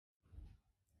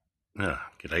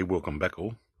G'day, welcome back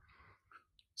all.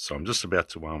 So I'm just about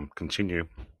to continue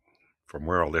from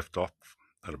where I left off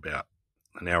at about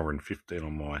an hour and 15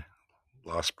 on my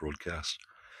last broadcast.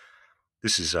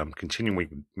 This is continuing with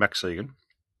Max Igan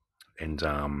and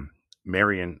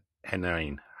Marian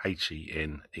Henein,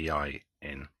 Henein.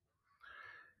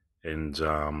 And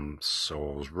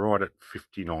so I was right at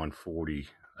 59:40.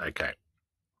 Okay,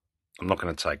 I'm not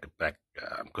going to take it back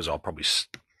because I'll probably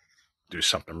do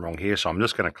something wrong here. So I'm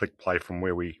just going to click play from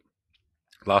where we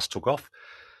last took off.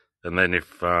 And then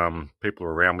if people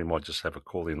around me might just have a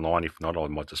call in line. If not, I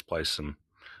might just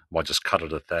might just cut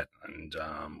it at that, and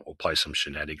or play some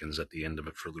shenanigans at the end of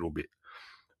it for a little bit.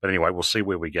 But anyway, we'll see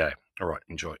where we go. All right,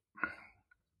 enjoy.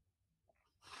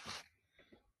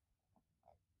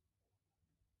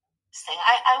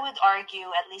 I would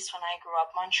argue, at least when I grew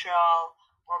up Montreal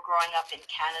or growing up in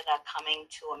Canada, coming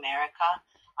to America,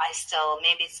 I still,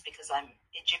 maybe it's because I'm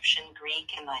Egyptian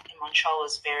Greek and Montreal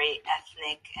was very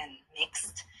ethnic and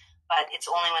mixed, but it's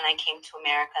only when I came to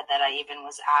America that I even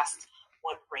was asked,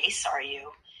 what race are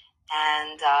you?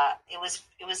 And it was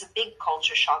a big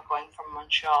culture shock going from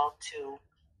Montreal to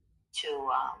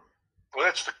well,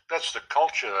 that's the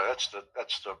culture. That's the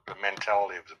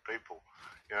mentality of the people.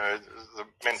 You know, the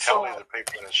mentality of the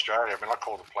people in Australia. I mean, I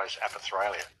call the place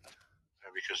Apathralia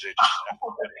because they're just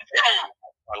apathetic.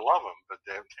 I love them, but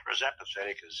they're as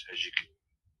apathetic as you can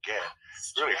get.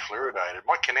 Really fluoridated.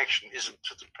 My connection isn't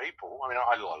to the people. I mean,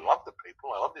 I love the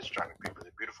people. I love the Australian people.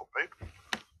 They're beautiful people.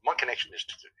 My connection is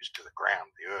to the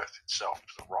ground, the earth itself,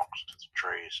 to the rocks, to the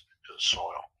trees, to the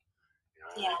soil.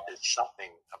 There's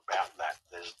something about that.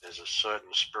 There's a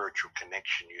certain spiritual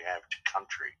connection you have to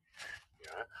country,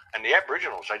 And the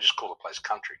Aboriginals, they just call the place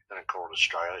country. They don't call it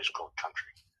Australia. They just call it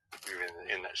country. You're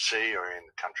in the sea or in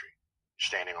the country,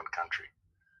 standing on country.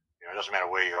 It doesn't matter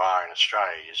where you are in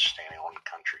Australia. You're standing on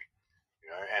country.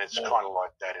 And it's kind of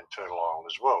like that in Turtle Island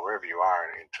as well. Wherever you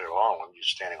are in Turtle Island, you're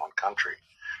standing on country.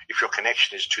 If your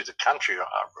connection is to the country,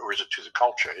 or is it to the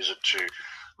culture? Is it to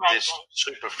this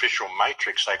superficial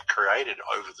matrix they've created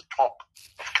over the top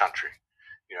of country?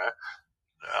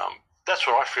 That's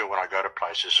what I feel when I go to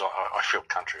places. I feel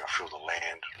country. I feel the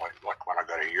land. Like when I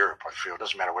go to Europe, I feel it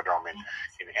doesn't matter whether I'm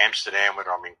in Amsterdam, whether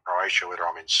I'm in Croatia, whether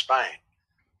I'm in Spain.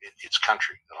 It's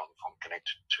country that I'm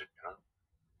connected to.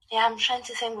 Yeah, I'm trying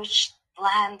to think which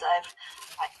land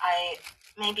I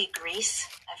maybe Greece.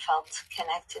 I felt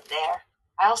connected there.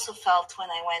 I also felt when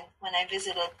I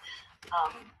visited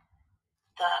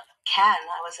the Cannes.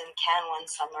 I was in Cannes one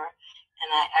summer, and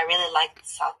I really liked the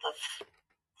south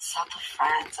of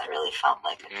France. I really felt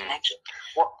like a connection.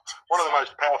 One of the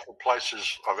most powerful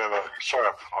places I've ever. Sorry,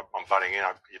 I'm butting in.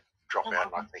 You drop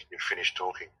out, and I think you finished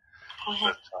talking.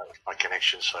 But my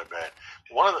connection's so bad.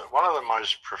 One of the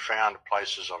most profound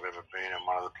places I've ever been, and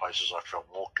one of the places I felt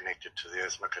more connected to the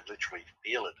earth, and I could literally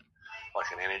feel it, like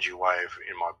an energy wave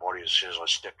in my body as soon as I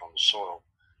stepped on the soil,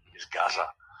 is Gaza.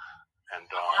 And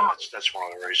that's one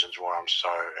of the reasons why I'm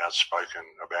so outspoken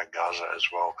about Gaza as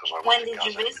well. Because when did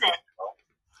you visit?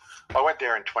 I went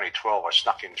there in 2012. I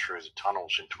snuck in through the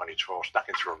tunnels in 2012. Snuck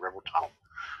in through a rebel tunnel.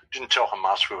 Didn't tell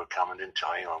Hamas we were coming. Didn't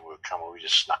tell anyone we were coming. We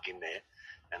just snuck in there.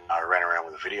 And I ran around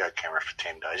with a video camera for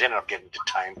 10 days. Ended up getting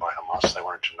detained by Hamas. They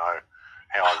wanted to know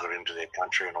how I got into their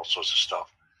country and all sorts of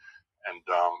stuff. And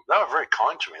they were very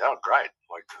kind to me. They were great.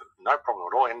 Like, no problem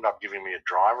at all. Ended up giving me a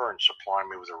driver and supplying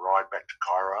me with a ride back to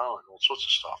Cairo and all sorts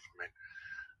of stuff. I mean,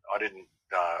 I didn't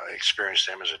experience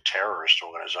them as a terrorist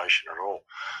organization at all.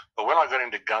 But when I got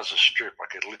into Gaza Strip, I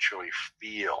could literally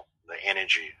feel the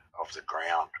energy of the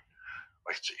ground.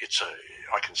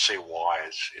 I can see why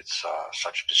it's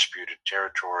such a disputed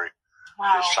territory.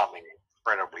 Wow. There's something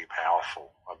incredibly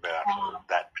powerful about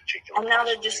that particular. And now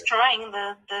they're destroying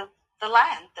the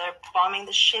land. They're bombing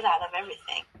the shit out of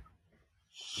everything.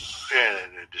 Yeah,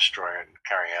 they're destroying,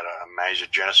 carrying out a major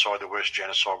genocide, the worst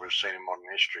genocide we've seen in modern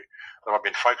history. That I've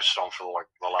been focused on for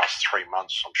the last 3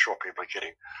 months. I'm sure people are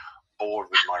getting bored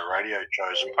with my radio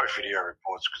shows and my video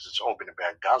reports because it's all been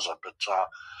about Gaza. But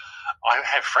I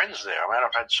have friends there. I mean,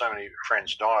 I've had so many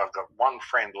friends die. I've got one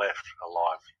friend left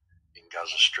alive in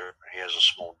Gaza Strip. He has a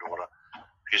small daughter.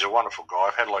 He's a wonderful guy.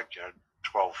 I've had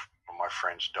 12 of my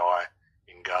friends die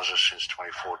in Gaza since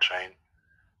 2014,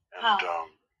 and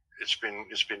it's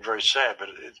been very sad. But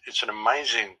it's an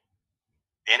amazing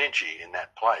energy in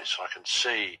that place. I can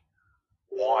see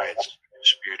why it's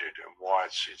disputed and why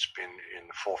it's been in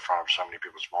the forefront of so many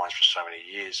people's minds for so many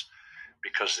years,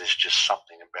 because there's just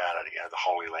something about it. The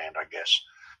Holy Land, I guess.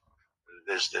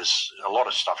 There's a lot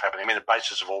of stuff happening. I mean, the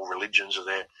basis of all religions are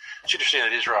there. It's interesting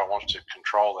that Israel wants to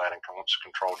control that and wants to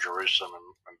control Jerusalem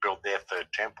and build their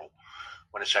third temple.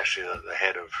 when it's actually the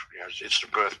head of, it's the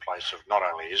birthplace of not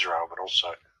only Israel, but also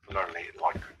not only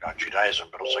Judaism,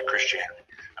 but also Christianity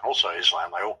and also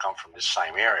Islam. They all come from this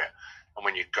same area. And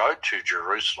when you go to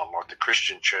Jerusalem, like the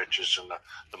Christian churches and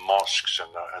the mosques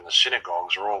and the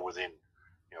synagogues are all within,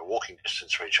 walking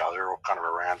distance from each other. They're all kind of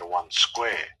around the one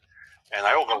square, and they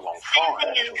all got along fine.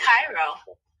 Same thing in Cairo.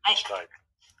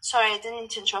 Sorry, I didn't mean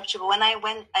to interrupt you, but when I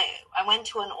went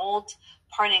to an old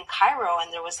part in Cairo,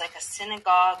 and there was like a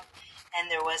synagogue, and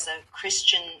there was a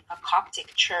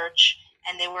Coptic church,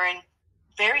 and they were in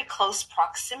very close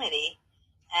proximity,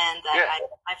 and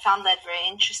I found that very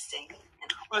interesting.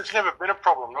 Well, it's never been a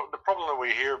problem. The problem that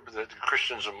we hear that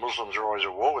Christians and Muslims are always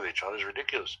at war with each other is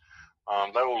ridiculous.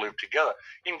 They all live together.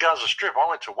 In Gaza Strip, I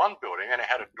went to one building and it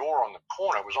had a door on the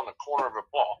corner. It was on the corner of a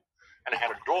block, and it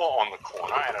had a door on the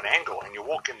corner at an angle. And you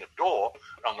walk in the door,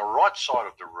 and on the right side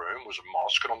of the room was a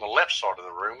mosque, and on the left side of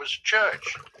the room was a church.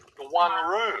 The one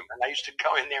room, and they used to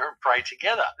go in there and pray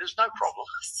together. There's no problem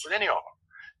with any of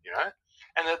them,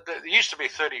 And there used to be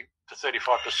 30 to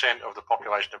 35% of the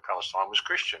population of Palestine was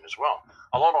Christian as well.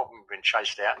 A lot of them have been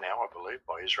chased out now, I believe,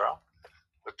 by Israel.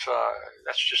 But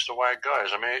that's just the way it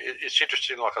goes. I mean, it's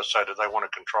interesting, like I say, that they want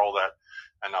to control that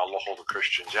and they'll lock all the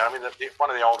Christians out. I mean, one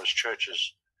of the oldest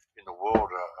churches in the world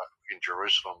in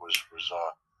Jerusalem was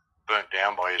burnt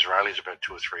down by Israelis about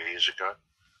 2 or 3 years ago.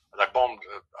 They bombed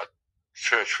a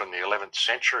church from the 11th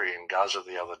century in Gaza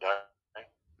the other day.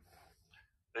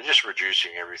 They're just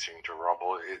reducing everything to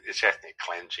rubble. It's ethnic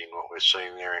cleansing, what we're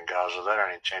seeing there in Gaza. They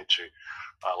don't intend to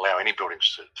allow any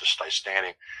buildings to stay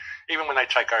standing. Even when they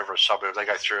take over a suburb, they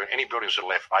go through, any buildings that are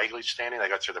left vaguely standing, they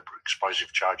go through the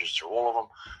explosive charges through all of them,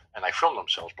 and they film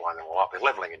themselves blowing them all up. They're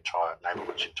levelling entire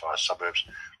neighbourhoods, entire suburbs.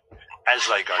 As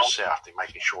they go south, they're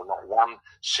making sure not one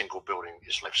single building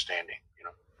is left standing,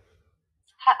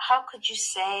 How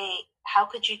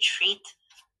could you treat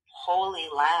Holy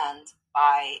Land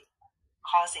by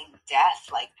causing death?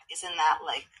 Like, isn't that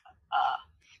like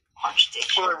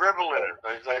contradiction? Well, they revel in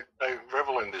it. They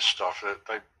revel in this stuff.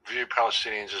 They view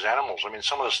Palestinians as animals. I mean,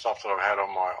 some of the stuff that I've had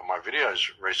on my videos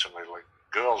recently, like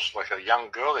girls, like a young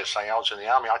girl, they're saying, I was in the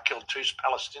army, I killed 2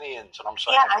 Palestinians, and I'm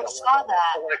saying, I saw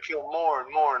that. I want to kill more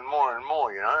and more and more and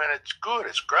more, and it's good,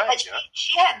 it's great. But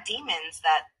she had demons,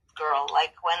 that girl.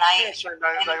 Like so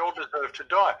they all deserve to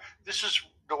die. This is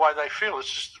the way they feel.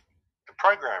 It's just the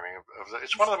programming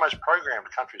it's one of the most programmed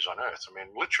countries on earth. I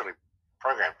mean, literally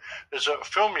programmed. There's a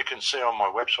film you can see on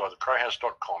my website,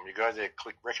 thecrowhouse.com. You go there,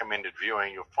 click recommended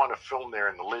viewing. You'll find a film there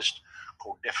in the list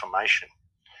called Defamation,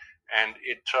 and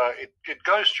it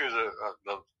goes through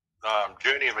the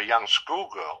journey of a young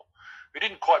schoolgirl who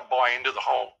didn't quite buy into the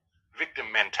whole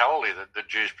victim mentality that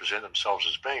Jews present themselves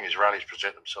as being, Israelis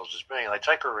present themselves as being. And they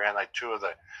take her around, they tour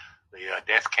the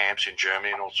death camps in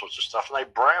Germany and all sorts of stuff, and they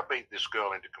browbeat this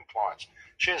girl into compliance.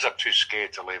 She ends up too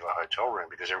scared to leave her hotel room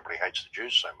because everybody hates the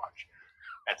Jews so much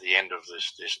at the end of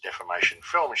this defamation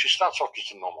film, and she starts off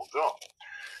just a normal girl.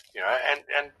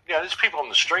 And there's people on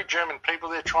the street, German people,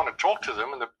 they're trying to talk to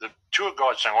them, and the tour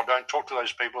guide's saying, don't talk to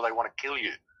those people, they want to kill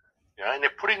you. And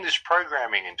they're putting this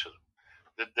programming into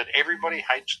them, that everybody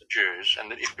hates the Jews,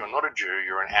 and that if you're not a Jew,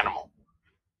 you're an animal.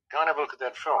 Go and have a look at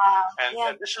that film.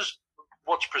 And this is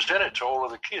what's presented to all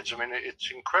of the kids. I mean, it's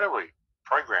incredibly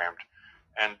programmed,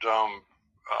 and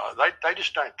they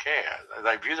just don't care.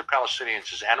 They view the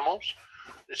Palestinians as animals.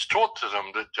 It's taught to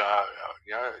them that,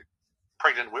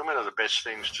 pregnant women are the best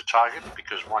things to target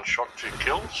because 1 shot, 2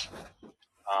 kills.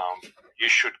 You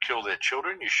should kill their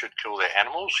children. You should kill their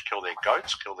animals, kill their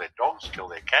goats, kill their dogs, kill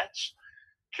their cats,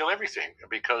 kill everything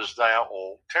because they are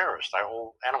all terrorists. They're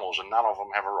all animals, and none of them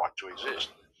have a right to exist.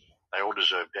 They all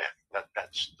deserve death.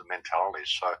 That's the mentality.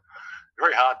 So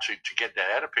very hard to get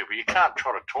that out of people. You can't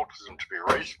try to talk to them to be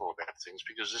reasonable about things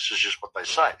because this is just what they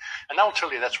say. And they'll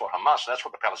tell you that's what Hamas, that's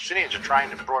what the Palestinians are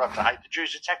trained and brought up to hate the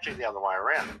Jews. It's actually the other way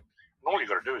around. And all you've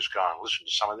got to do is go and listen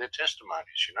to some of their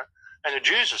testimonies, And the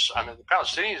the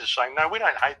Palestinians are saying, no, we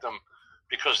don't hate them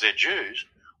because they're Jews.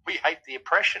 We hate the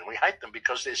oppression. We hate them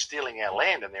because they're stealing our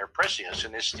land and they're oppressing us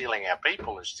and they're stealing our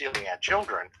people and stealing our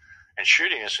children and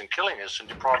shooting us and killing us and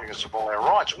depriving us of all our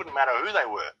rights. It wouldn't matter who they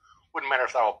were. It wouldn't matter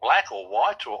if they were black or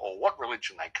white or what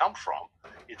religion they come from.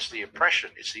 It's the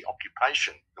oppression. It's the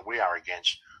occupation that we are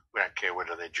against. We don't care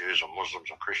whether they're Jews or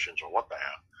Muslims or Christians or what they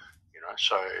are.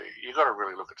 So you've got to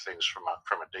really look at things from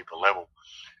a deeper level.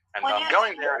 And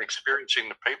going there and experiencing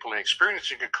the people and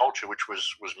experiencing a culture which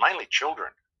was mainly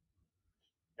children.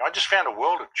 I just found a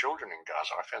world of children in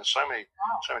Gaza. I found so many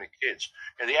kids.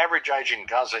 The average age in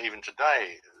Gaza, even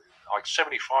today, like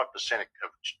 75%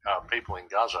 of people in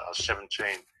Gaza are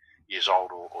 17 years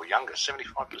old or younger. 75%.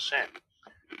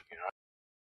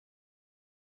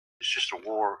 It's just a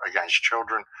war against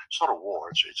children. It's not a war.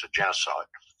 It's a genocide.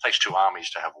 It takes two armies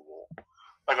to have a war.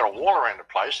 They've got a wall around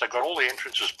the place. They've got all the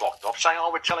entrances blocked off, saying,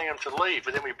 we're telling them to leave,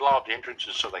 but then we blow up the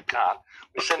entrances so they can't.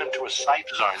 We send them to a safe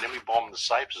zone, then we bomb the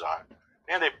safe zone.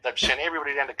 Now they've sent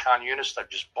everybody down to Khan Yunis. They've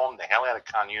just bombed the hell out of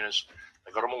Khan Yunis.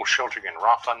 They've got them all sheltering in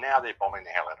Rafah. Now they're bombing the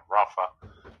hell out of Rafah.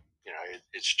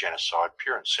 It's genocide,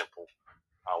 pure and simple.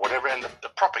 Whatever, and the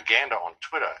propaganda on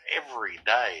Twitter every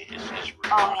day is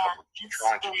remarkable,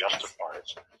 trying to justify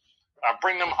it.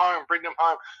 Bring them home, bring them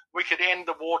home. We could end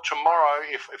the war tomorrow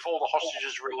if all the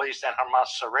hostages are released and Hamas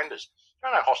surrenders.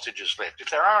 There are no hostages left. If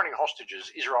there are any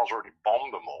hostages, Israel's already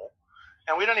bombed them all.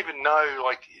 And we don't even know,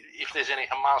 if there's any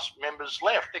Hamas members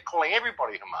left. They're calling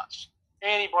everybody Hamas.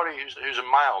 Anybody who's a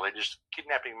male, they're just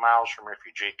kidnapping males from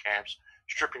refugee camps,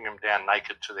 stripping them down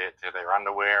naked to their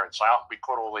underwear and say, we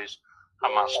caught all these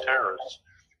Hamas terrorists.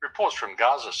 Reports from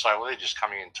Gaza say, they're just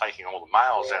coming and taking all the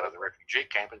males out of the refugee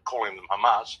camp and calling them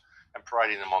Hamas and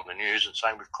parading them on the news and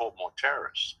saying we've caught more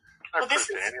terrorists. No proof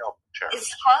to any of the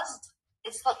terrorists.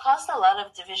 It's caused a lot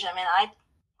of division. I mean, I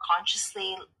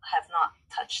consciously have not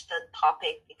touched the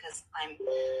topic because I'm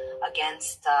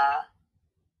against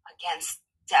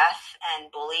death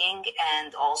and bullying,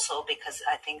 and also because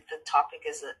I think the topic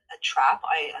is a trap.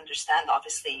 I understand,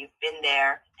 obviously, you've been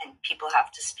there and people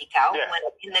have to speak out. Yeah. When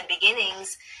in the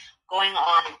beginnings, going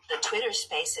on the Twitter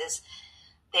spaces,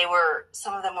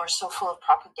 some of them were so full of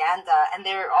propaganda, and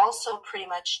they're also pretty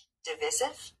much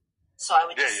divisive. So I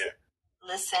would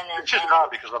listen. It's just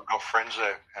hard because I've got friends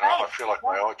there, and I feel like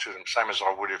I owe it to them, same as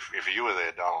I would if you were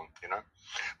there, darling,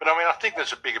 But I mean, I think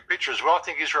there's a bigger picture as well. I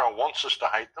think Israel wants us to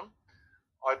hate them.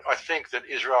 I think that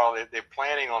Israel, they're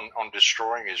planning on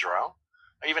destroying Israel.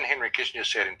 Even Henry Kissinger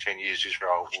said in 10 years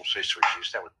Israel will cease to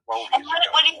exist. That was 12 years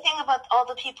ago. What do you think about all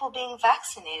the people being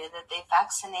vaccinated, that they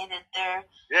vaccinated their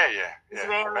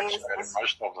Israelis? Vaccinated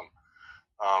most of them.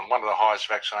 One of the highest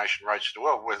vaccination rates in the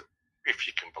world, if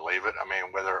you can believe it. I mean,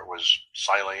 whether it was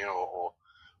saline or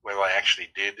whether they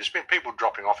actually did. There's been people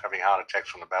dropping off having heart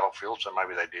attacks on the battlefield, so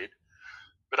maybe they did.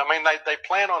 But I mean, they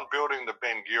plan on building the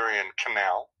Ben Gurion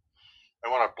Canal. They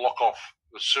want to block off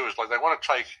the Suez. They want to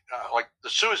take, the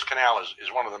Suez Canal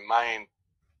is one of the main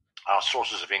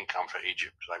sources of income for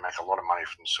Egypt. They make a lot of money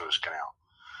from the Suez Canal.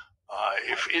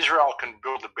 If Israel can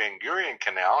build the Ben Gurion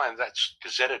Canal, and that's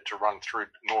gazetted to run through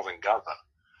northern Gaza,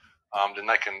 then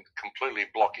they can completely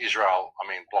block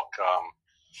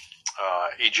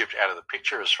Egypt out of the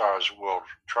picture as far as world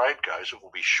trade goes. It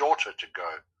will be shorter to go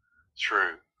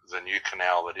through the new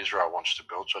canal that Israel wants to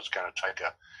build, so it's going to take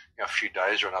a few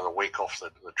days or another week off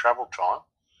the travel time.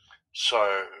 So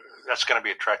that's going to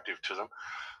be attractive to them.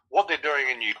 What they're doing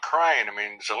in Ukraine, I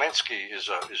mean, Zelensky is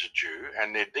a Jew,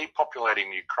 and they're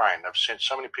depopulating Ukraine. They've sent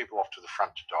so many people off to the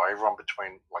front to die. Everyone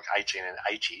between 18 and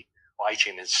 80 or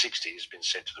 18 and 60 has been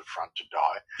sent to the front to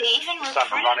die. They even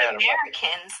recruited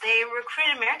Americans. They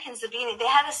recruited Americans at the beginning. They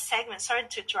had a segment. Sorry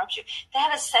to interrupt you. They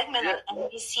had a segment on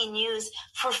NBC News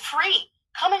for free.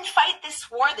 Come and fight this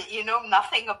war that you know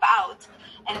nothing about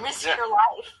and risk your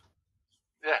life.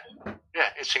 Yeah,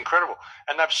 it's incredible.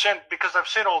 And they've sent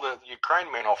all the Ukraine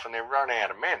men off and they're running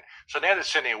out of men. So now they're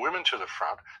sending women to the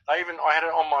front. I had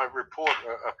it on my report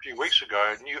a few weeks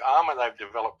ago, new armor they've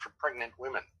developed for pregnant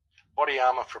women. Body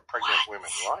armor for pregnant women,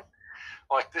 right?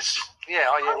 Like this,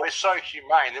 we're so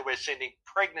humane that we're sending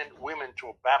pregnant women to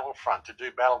a battlefront to do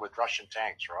battle with Russian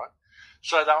tanks, right?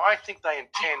 So I think they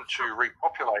intend to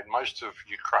repopulate most of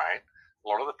Ukraine. A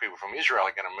lot of the people from Israel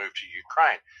are going to move to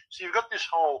Ukraine. So you've got this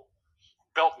whole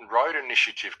Belt and Road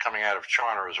initiative coming out of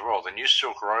China as well. The new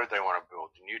Silk Road they want to build,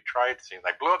 the new trade thing.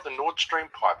 They blew up the Nord Stream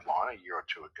pipeline a year or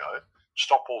two ago,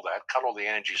 stop all that, cut all the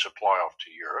energy supply off to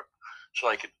Europe so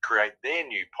they could create their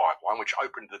new pipeline, which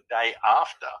opened the day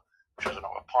after, which was a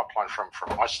pipeline from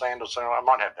Iceland or something. I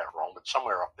might have that wrong, but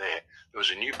somewhere up there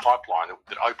was a new pipeline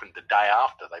that opened the day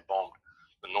after they bombed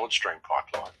the Nord Stream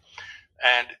pipeline.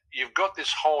 And you've got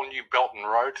this whole new Belt and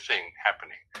Road thing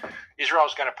happening.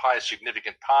 Israel's going to play a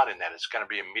significant part in that. It's going to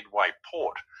be a midway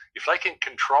port. If they can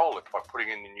control it by putting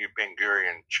in the new Ben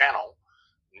Gurion Channel,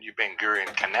 the new Ben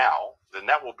Gurion Canal, then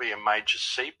that will be a major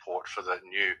seaport for the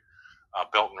new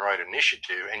Belt and Road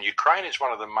initiative. And Ukraine is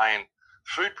one of the main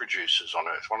food producers on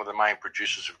earth, one of the main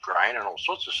producers of grain and all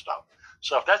sorts of stuff.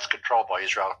 So if that's controlled by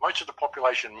Israel, if most of the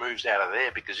population moves out of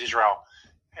there because Israel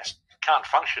can't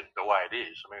function the way it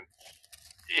is, I mean,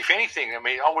 if anything,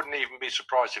 I wouldn't even be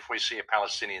surprised if we see a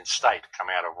Palestinian state come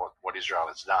out of what Israel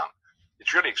has done.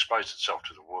 It's really exposed itself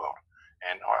to the world.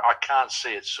 And I can't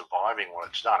see it surviving what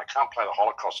it's done. It can't play the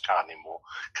Holocaust card anymore.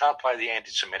 Can't play the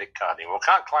anti-Semitic card anymore.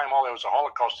 Can't claim, there was a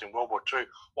Holocaust in World War II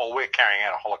while we're carrying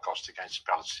out a Holocaust against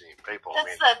the Palestinian people.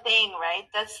 That's the thing, right?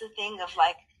 That's the thing of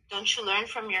like, don't you learn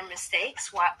from your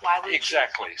mistakes? Why would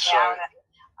exactly. You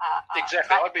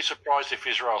exactly. I'd be surprised if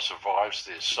Israel survives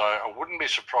this. So I wouldn't be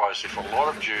surprised if a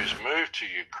lot of Jews move to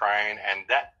Ukraine, and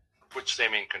that puts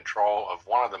them in control of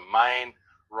one of the main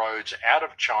roads out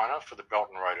of China for the Belt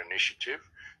and Road Initiative,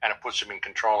 and it puts them in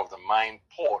control of the main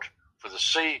port for the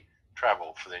sea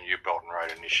travel for the new Belt and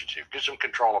Road Initiative. Gives them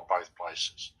control of both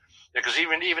places. Because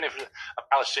even if a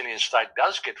Palestinian state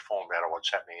does get formed out of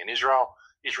what's happening in Israel,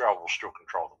 Israel will still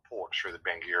control the port through the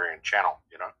Ben Gurion Channel,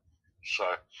 So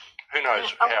who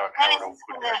knows how it all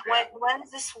could go down. When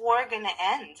is this war going to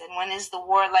end? And when is the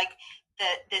war, like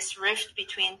this rift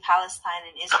between Palestine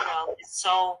and Israel is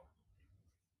so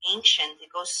ancient, it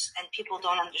goes, and people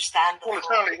don't understand.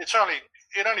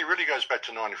 It only really goes back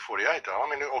to 1948, though. I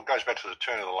mean, it all goes back to the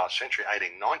turn of the last century,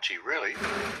 1890, really,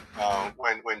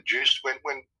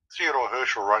 when Theodore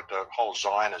Herzl wrote the whole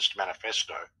Zionist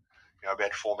manifesto,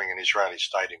 about forming an Israeli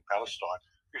state in Palestine.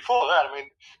 Before that, I mean,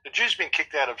 the Jews have been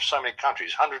kicked out of so many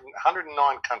countries, 109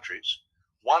 countries,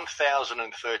 1,030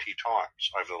 times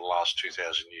over the last 2,000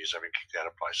 years. They've been kicked out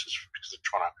of places because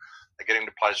they get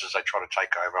into places, they try to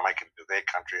take over, make it into their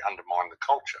country, undermine the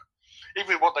culture.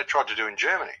 Even what they tried to do in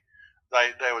Germany.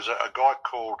 There was a guy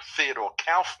called Theodor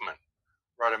Kaufmann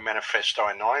wrote a manifesto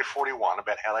in 1941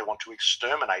 about how they want to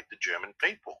exterminate the German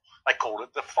people. They called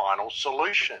it the final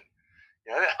solution.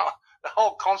 The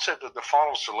whole concept of the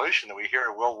final solution that we hear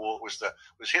at World War was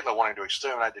Hitler wanting to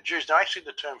exterminate the Jews. Now, actually,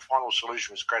 the term final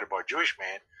solution was created by a Jewish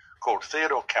man called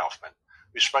Theodor Kaufmann,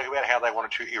 who spoke about how they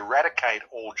wanted to eradicate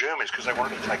all Germans because they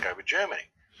wanted to take over Germany.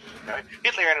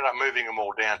 Hitler ended up moving them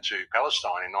all down to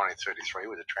Palestine in 1933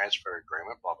 with a transfer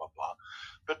agreement, blah, blah, blah.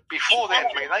 But before then,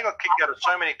 I mean, they got kicked out of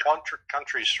so many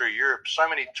countries through Europe so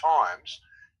many times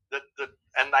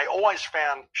and they always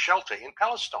found shelter in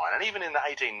Palestine. And even in the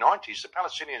 1890s, the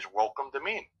Palestinians welcomed them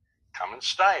in. Come and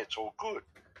stay, it's all good.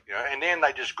 And then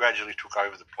they just gradually took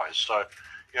over the place. So,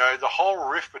 the whole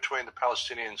rift between the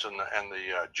Palestinians and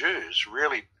the Jews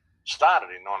really started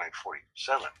in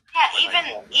 1947. Yeah,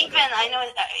 even I know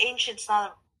ancient's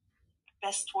not the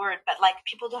best word, but like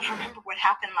people don't remember what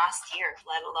happened last year,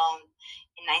 let alone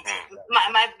in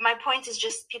 19. My point is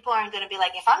just people aren't going to be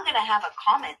like, if I'm going to have a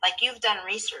comment, like you've done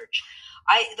research,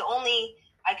 I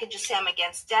could just say I'm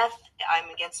against death, I'm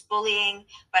against bullying,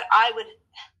 but I would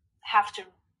have to.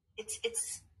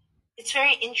 It's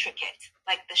very intricate,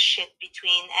 like the shit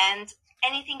between and.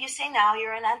 Anything you say now,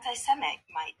 you're an anti-Semite.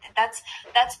 That's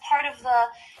part of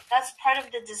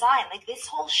the design. Like this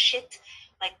whole shit,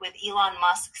 like with Elon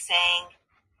Musk saying,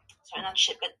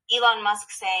 Elon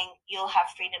Musk saying you'll have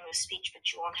freedom of speech,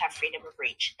 but you won't have freedom of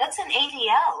reach. That's an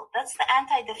ADL. That's the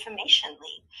Anti-Defamation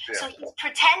League. Yeah. So he's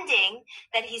pretending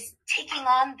that he's taking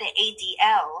on the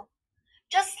ADL,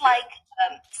 just like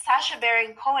Sacha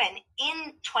Baron Cohen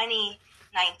in 2019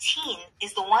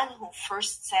 is the one who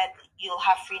first said you'll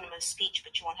have freedom of speech,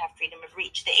 but you won't have freedom of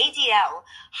reach. The ADL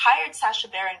hired Sacha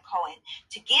Baron Cohen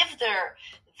to give their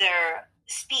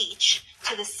speech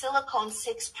to the Silicon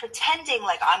Six, pretending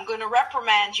like I'm going to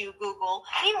reprimand you, Google.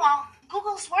 Meanwhile,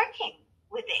 Google's working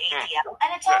with the ADL,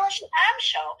 and it's all a sham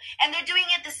show. And they're doing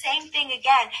it the same thing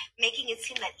again, making it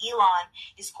seem that Elon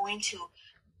is going to,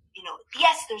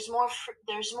 yes, there's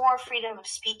more freedom of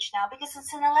speech now because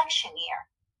it's an election year.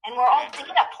 And we're all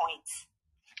data points.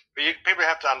 But people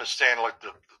have to understand, like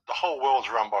the whole world's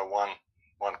run by one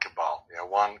cabal,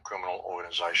 one criminal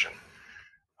organization.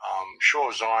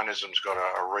 Sure, Zionism's got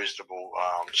a reasonable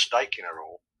stake in it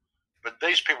all, but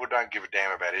these people don't give a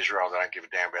damn about Israel. They don't give a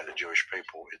damn about the Jewish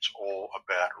people. It's all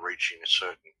about reaching a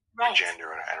certain agenda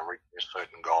and reaching a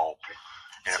certain goal.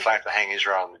 And in fact, to hang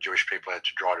Israel and the Jewish people out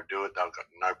to try to do it, they've got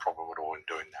no problem at all in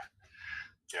doing that.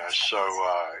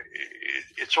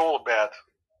 It's all about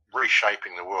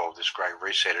reshaping the world, this great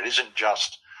reset. It isn't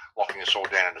just locking us all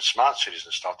down into smart cities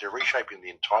and stuff. They're reshaping the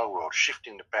entire world,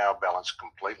 shifting the power balance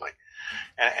completely.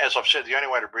 And as I've said, the only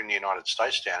way to bring the United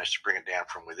States down is to bring it down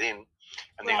from within.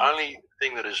 And the only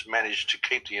thing that has managed to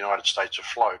keep the United States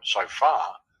afloat so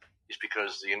far is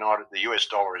because the US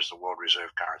dollar is the world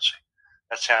reserve currency.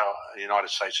 That's how the United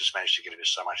States has managed to get into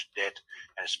so much debt,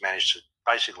 and it's managed to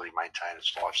basically maintain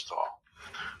its lifestyle.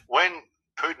 When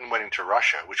Putin went into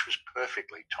Russia, which was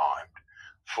perfectly timed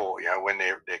for, when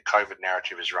their COVID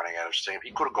narrative is running out of steam,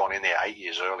 he could have gone in there 8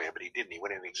 years earlier, but he didn't. He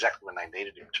went in exactly when they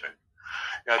needed him to.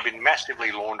 They've been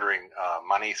massively laundering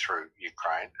money through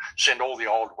Ukraine, send all the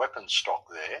old weapons stock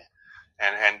there,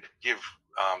 and give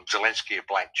Zelensky a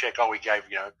blank check. Oh, we gave,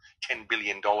 $10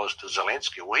 billion to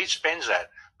Zelensky. Well, he spends that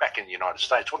back in the United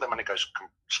States. All that money goes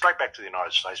straight back to the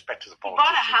United States, back to the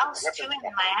politicians. He bought a house, too,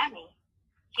 in Miami.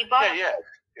 He bought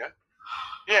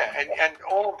Yeah, and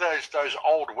all of those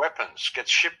old weapons get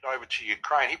shipped over to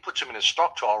Ukraine. He puts them in a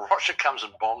stockpile. Russia comes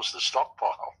and bombs the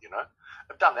stockpile,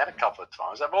 They've done that a couple of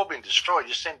times. They've all been destroyed.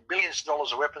 You send billions of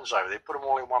dollars of weapons over there, put them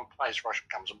all in one place. Russia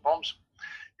comes and bombs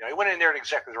them. He went in there at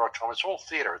exactly the right time. It's all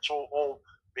theatre. It's all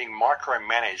being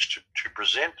micromanaged to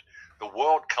present the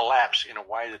world collapse in a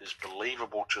way that is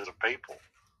believable to the people.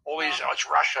 All these, it's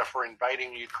Russia for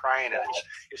invading Ukraine, and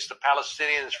it's the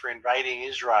Palestinians for invading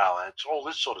Israel, and it's all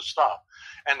this sort of stuff.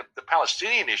 And the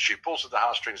Palestinian issue pulls at the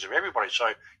heartstrings of everybody. So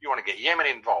you want to get Yemen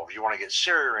involved, you want to get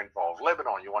Syria involved,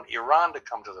 Lebanon, you want Iran to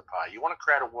come to the party, you want to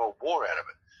create a world war out of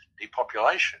it,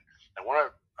 depopulation. They want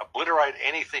to obliterate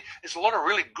anything. There's a lot of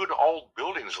really good old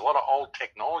buildings, a lot of old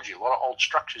technology, a lot of old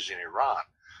structures in Iran.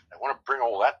 They want to bring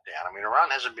all that down. I mean, Iran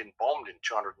hasn't been bombed in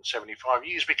 275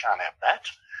 years. We can't have that.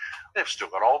 They've still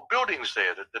got old buildings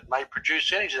there that may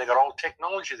produce energy. They've got old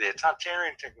technology there,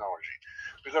 Tartarian technology.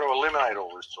 We've got to eliminate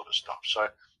all this sort of stuff. So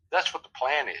that's what the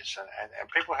plan is. And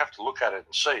people have to look at it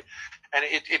and see. And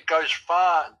it goes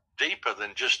far deeper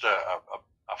than just a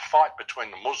fight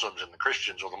between the Muslims and the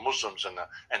Christians, or the Muslims and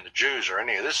the Jews, or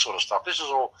any of this sort of stuff. This is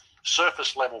all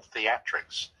surface level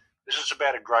theatrics. This is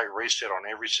about a great reset on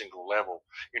every single level,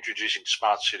 introducing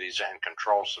smart cities and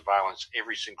control surveillance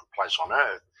every single place on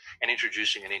Earth, and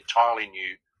introducing an entirely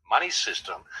new money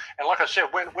system. And like I said,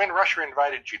 when Russia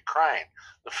invaded Ukraine,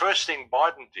 the first thing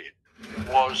Biden did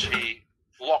was he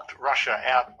locked Russia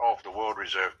out of the world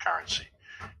reserve currency.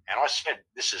 And I said,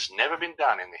 this has never been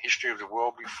done in the history of the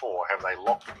world before. Have they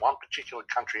locked one particular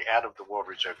country out of the world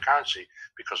reserve currency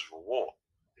because of a war?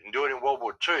 They didn't do it in World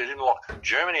War II. They didn't lock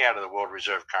Germany out of the world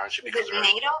reserve currency because of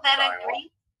NATO that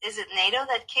agreed? Is it NATO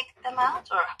that kicked them out,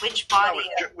 or which body?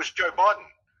 No, it was Joe Biden.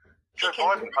 Joe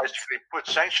Biden basically put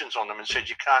sanctions on them and said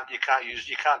you can't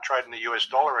trade in the US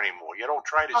dollar anymore. Yet all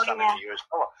trade is done in the US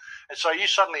dollar. And so you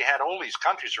suddenly had all these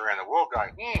countries around the world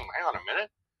going, hang on a minute.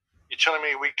 You're telling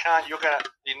me we can't,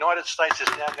 the United States is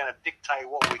now going to dictate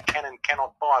what we can and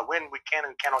cannot buy, when we can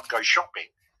and cannot go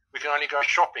shopping. We can only go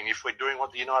shopping if we're doing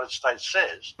what the United States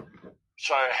says.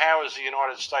 So how is the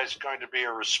United States going to be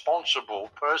a responsible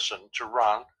person to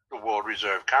run the world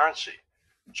reserve currency?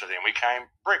 So then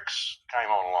BRICS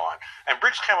came online. And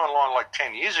BRICS came online like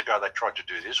 10 years ago. They tried to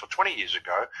do this, or 20 years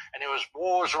ago, and there was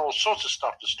wars and all sorts of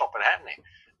stuff to stop it happening.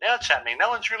 Now it's happening. No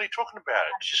one's really talking about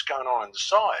it. It's just going on the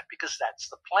side, because that's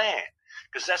the plan.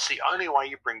 Because that's the only way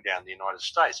you bring down the United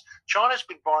States. China's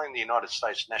been buying the United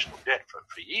States national debt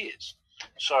for years.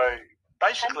 So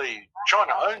basically,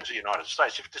 China owns the United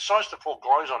States. If it decides to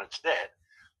foreclose on its debt,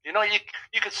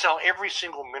 you could sell every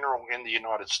single mineral in the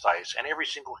United States, and every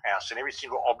single house, and every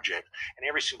single object, and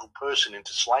every single person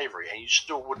into slavery, and you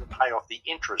still wouldn't pay off the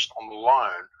interest on the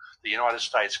loan the United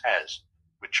States has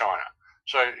with China.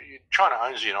 So China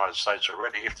owns the United States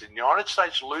already. If the United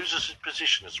States loses its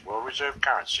position as world reserve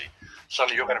currency,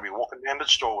 suddenly you're going to be walking down the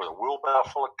store with a wheelbarrow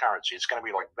full of currency. It's going to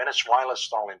be like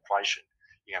Venezuela-style inflation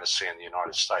you're going to see in the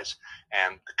United States,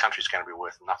 and the country's going to be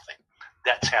worth nothing.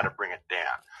 That's how to bring it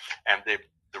down. And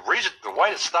the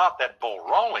way to start that ball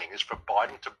rolling is for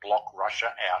Biden to block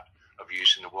Russia out of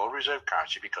using the world reserve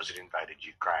currency because it invaded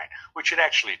Ukraine, which it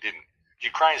actually didn't.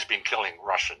 Ukraine's been killing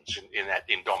Russians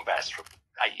in Donbass for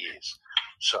 8 years.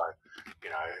 So,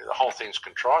 the whole thing's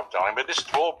contrived, darling. But this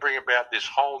will bring about this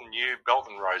whole new Belt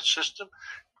and Road system,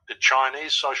 the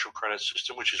Chinese social credit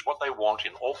system, which is what they want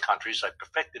in all countries. They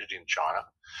perfected it in China.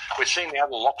 We're seeing now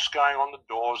the locks going on the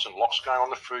doors and locks going on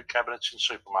the food cabinets in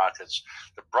supermarkets,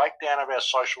 the breakdown of our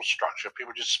social structure,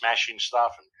 people just smashing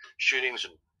stuff and shootings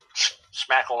and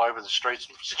smack all over the streets.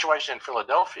 The situation in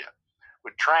Philadelphia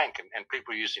with Trank and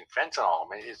people using fentanyl,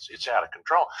 I mean, it's out of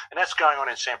control. And that's going on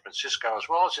in San Francisco as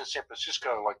well. I was in San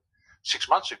Francisco like 6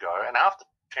 months ago, and half the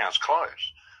town's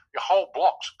closed. Your whole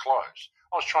block's closed.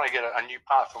 I was trying to get a new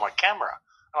part for my camera,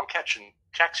 and I'm catching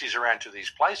taxis around to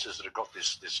these places that have got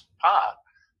this part.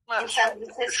 In San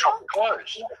Francisco? The shop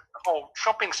closed. The whole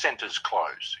shopping centre's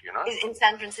closed, Is in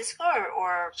San Francisco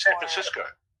or San Francisco.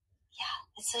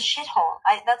 Yeah, it's a shithole.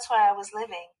 That's where I was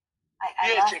living.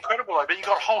 It's incredible, but you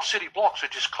got whole city blocks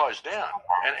that just closed down,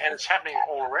 and it's happening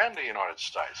all around the United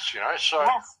States, So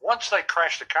once they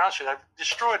crash the currency, they've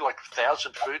destroyed like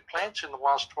 1,000 food plants in the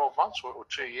last 12 months or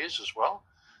 2 years as well.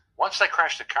 Once they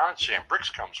crash the currency and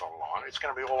BRICS comes online, it's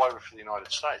going to be all over for the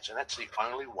United States, and that's the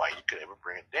only way you could ever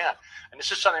bring it down. And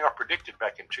this is something I predicted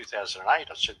back in 2008.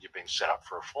 I said you're being set up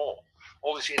for a fall.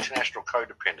 All this international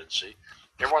codependency,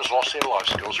 Everyone's lost their life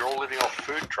skills. They're all living off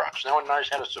food trucks. No one knows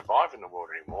how to survive in the world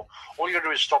anymore. All you got to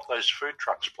do is stop those food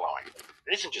trucks blowing.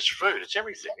 It isn't just food. It's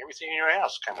everything. Everything in your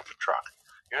house came off a truck.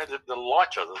 You know, the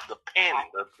lighter, the pen,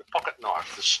 the pocket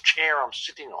knife, the chair I'm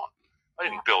sitting on. I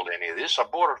didn't build any of this. I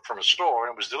bought it from a store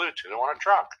and it was delivered to them on a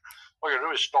truck. All you got to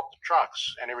do is stop the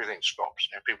trucks and everything stops.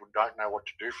 And people don't know what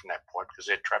to do from that point because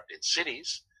they're trapped in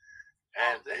cities.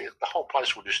 And the whole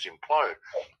place will just implode.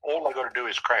 All they've got to do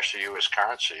is crash the US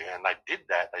currency, and they did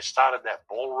that. They started that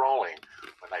ball rolling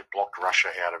when they blocked Russia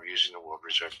out of using the world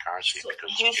reserve currency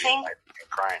because do you think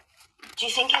Ukraine. Do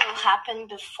you think it will happen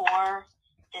before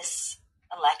this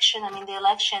election? I mean, the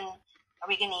election. Are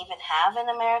we going to even have in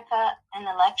America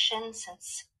an election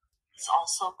since it's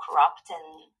also corrupt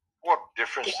and? What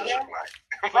difference does it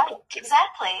make? Right,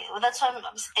 exactly. Well, that's what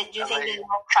do you think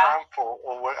Trump or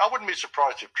I wouldn't be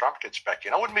surprised if Trump gets back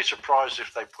in. I wouldn't be surprised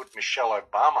if they put Michelle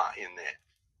Obama in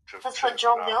there. That's what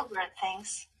Joel Gilbert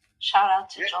thinks. Shout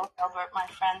out to Joel Gilbert, my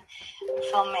friend,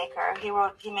 filmmaker.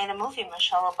 He made a movie,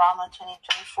 Michelle Obama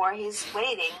 2024. He's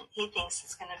waiting. He thinks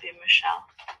it's going to be Michelle.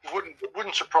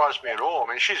 Wouldn't surprise me at all. I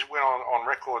mean, she went on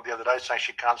record the other day saying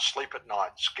she can't sleep at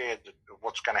night, scared of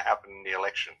what's going to happen in the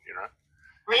election, you know.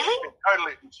 Really?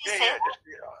 Totally.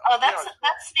 Oh,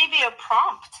 that's maybe a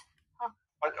prompt. Huh.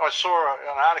 I saw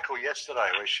an article yesterday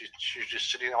where she's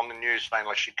just sitting on the news saying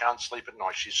like she can't sleep at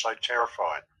night. She's so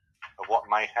terrified of what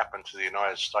may happen to the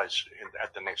United States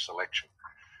at the next election.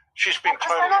 She's been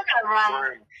totally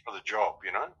groomed for the job,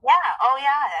 you know? Yeah. Oh,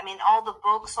 yeah. I mean, all the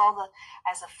books,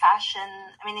 as a fashion.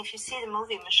 I mean, if you see the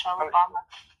movie Michelle Obama.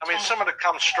 I mean, someone to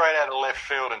come straight out of left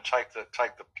field and take the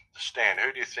stand.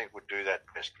 Who do you think would do that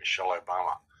best? Michelle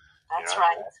Obama. That's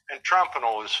right. And Trump and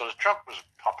all this sort of. Trump was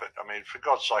a puppet. I mean, for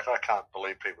God's sake, I can't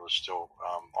believe people are still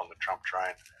on the Trump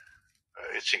train.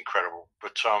 It's incredible.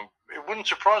 But it wouldn't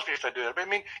surprise me if they do that. But, I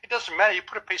mean, it doesn't matter. You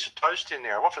put a piece of toast in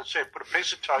there. I've often said, put a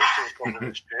piece of toast in the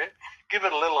chair, give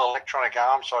it a little electronic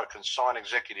arm so it can sign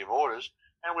executive orders,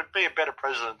 and it would be a better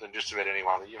president than just about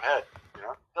anyone that you've had. You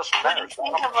know, it doesn't matter. What do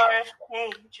you think of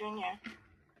RFK Jr.?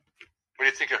 What do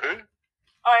you think of who?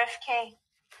 RFK.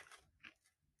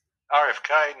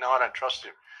 RFK? No, I don't trust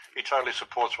him. He totally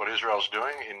supports what Israel's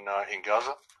doing in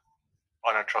Gaza.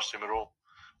 I don't trust him at all.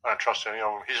 I don't trust any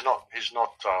of them. He's not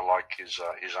like his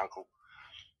uncle.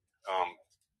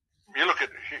 You look at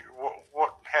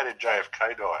how did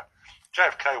JFK die?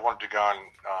 JFK wanted to go and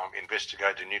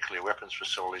investigate the nuclear weapons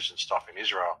facilities and stuff in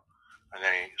Israel, and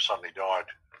then he suddenly died.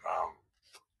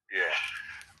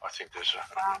 I think there's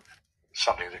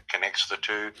something that connects the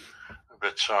two.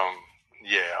 But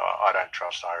I don't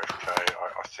trust RFK.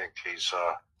 I think he's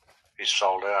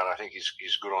sold out. I think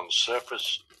he's good on the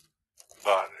surface,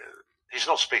 but he's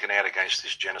not speaking out against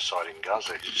this genocide in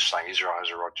Gaza. He's just saying Israel has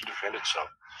a right to defend itself.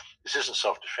 This isn't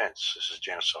self-defense. This is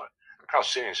genocide.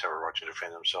 Palestinians have a right to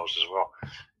defend themselves as well.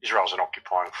 Israel's an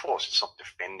occupying force. It's not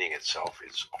defending itself.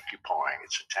 It's occupying.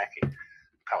 It's attacking.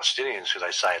 Palestinians, who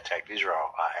they say attacked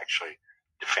Israel, are actually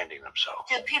defending themselves.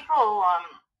 Do people,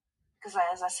 because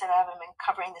as I said, I haven't been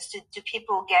covering this, do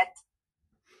people get,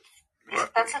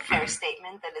 that's a fair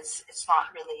statement, that it's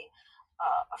not really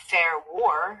a fair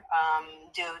war.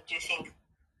 Do you think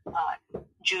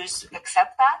Jews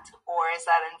accept that, or is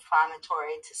that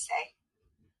inflammatory to say?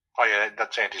 Oh yeah,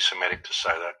 that's anti-Semitic to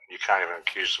say that. You can't even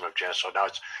accuse them of genocide. No,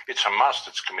 it's Hamas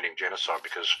that's committing genocide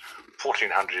because 1,400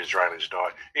 Israelis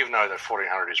died. Even though that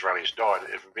 1,400 Israelis died,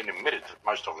 it had been admitted that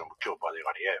most of them were killed by the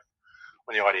IDF.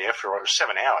 When the IDF arrived, it was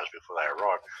 7 hours before they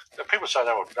arrived. So people say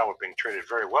they were being treated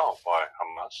very well by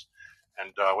Hamas.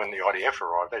 And when the IDF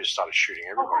arrived, they just started shooting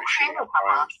everybody. Who created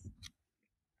Hamas?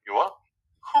 You what?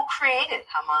 Who created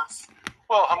Hamas?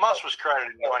 Well, Hamas was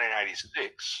created in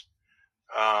 1986.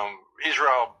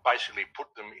 Israel basically put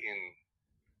them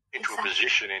into a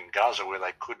position in Gaza where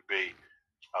they could be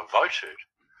voted.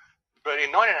 But in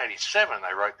 1987,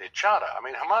 they wrote their charter. I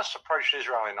mean, Hamas approached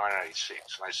Israel in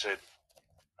 1986, and they said,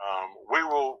 we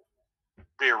will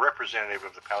be a representative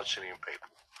of the Palestinian people.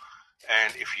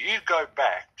 And if you go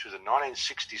back to the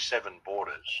 1967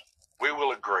 borders, we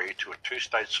will agree to a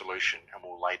two-state solution and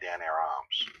we'll lay down our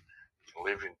arms. We'll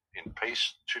live in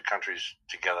peace, two countries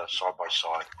together, side by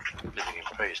side, living in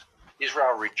peace.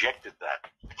 Israel rejected that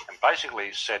and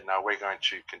basically said, no, we're going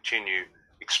to continue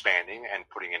expanding and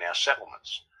putting in our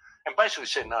settlements. And basically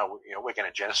said, no, we're going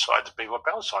to genocide the people of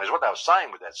Palestine, is what they were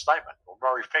saying with that statement, or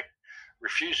by effect,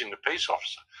 refusing the peace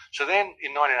officer. So then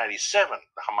in 1987,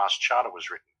 the Hamas charter was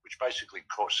written, which basically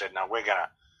said, no, we're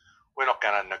not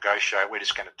going to negotiate, we're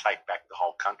just going to take back the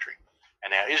whole country. And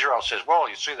now Israel says, well,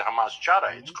 you see the Hamas charter,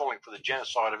 it's calling for the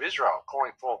genocide of Israel,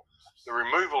 calling for the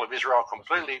removal of Israel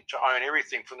completely to own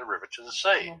everything from the river to the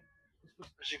sea.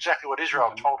 It's exactly what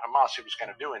Israel told Hamas it was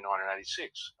going to do in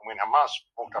 1986. And when Hamas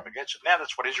walked up against it, now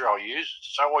that's what Israel used.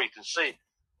 So you can see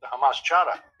the Hamas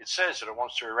Charter. It says that it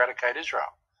wants to eradicate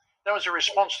Israel. That was a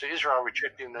response to Israel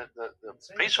rejecting the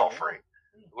peace offering.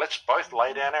 Let's both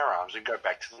lay down our arms and go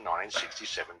back to the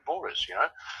 1967 borders, you know.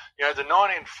 The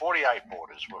 1948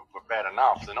 borders were bad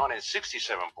enough. The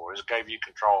 1967 borders gave you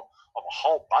control of a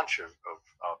whole bunch of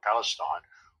Palestine.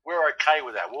 We're okay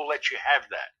with that. We'll let you have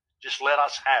that. Just let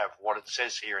us have what it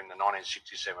says here in the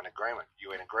 1967 agreement,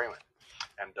 UN agreement.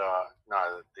 And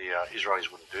no, the Israelis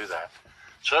wouldn't do that.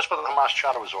 So that's what the Hamas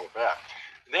Charter was all about.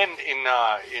 Then in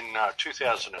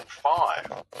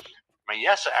 2005,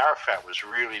 Yasser Arafat was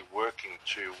really working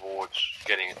towards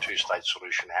getting a two-state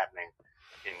solution happening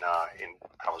in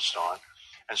Palestine.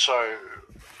 And so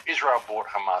Israel brought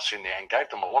Hamas in there and gave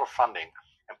them a lot of funding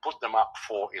and put them up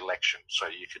for election so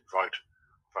you could vote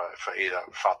for either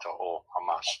Fatah or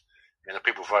Hamas. And the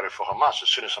people voted for Hamas. As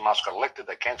soon as Hamas got elected,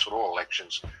 they cancelled all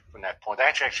elections from that point. They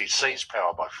actually seized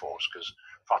power by force because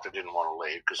Fatah didn't want to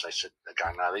leave because they're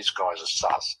going, no, these guys are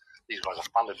sus. These guys are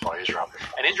funded by Israel.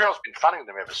 And Israel's been funding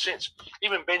them ever since.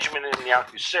 Even Benjamin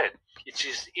Netanyahu said it's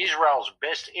Israel's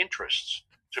best interests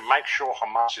to make sure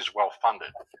Hamas is well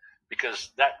funded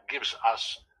because that gives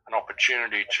us an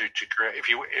opportunity to create. If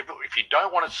you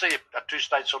don't want to see a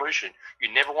two-state solution,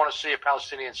 you never want to see a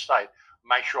Palestinian state,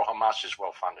 make sure Hamas is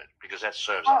well funded because that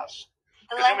serves us.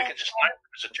 Because then we can just name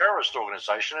it as a terrorist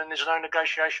organization and there's no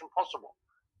negotiation possible,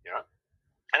 you know.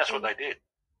 And that's what they did.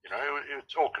 You know,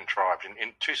 it's all contrived.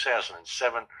 In 2007,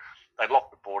 they locked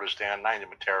the borders down, named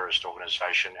them a terrorist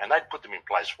organization, and they'd put them in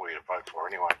place for you to vote for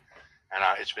anyway. And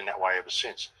it's been that way ever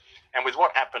since. And with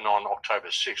what happened on October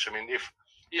 6th, I mean, if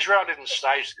Israel didn't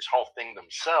stage this whole thing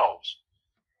themselves,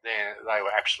 then they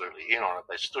were absolutely in on it.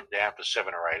 They stood down for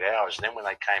 7 or 8 hours, and then when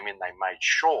they came in, they made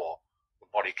sure the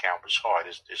body count was high.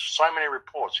 There's so many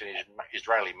reports in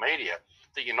Israeli media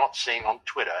that you're not seeing on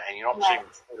Twitter, and you're not seeing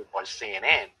reported by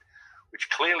CNN, which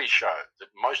clearly show that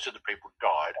most of the people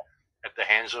died at the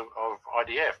hands of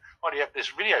IDF.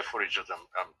 There's video footage of them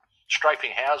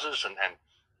strafing houses and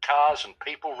cars and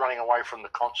people running away from the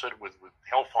concert with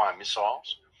Hellfire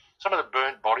missiles. Some of the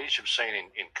burnt bodies you've seen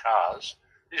in cars,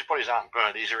 these bodies aren't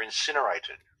burnt, these are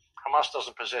incinerated. Hamas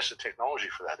doesn't possess the technology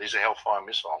for that. These are Hellfire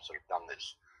missiles that have done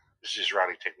this. This is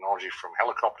Israeli technology from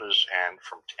helicopters and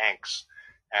from tanks.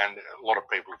 And a lot of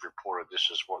people have reported this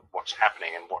as what's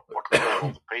happening and what killed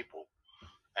all the people.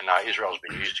 And Israel's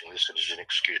been using this as an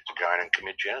excuse to go in and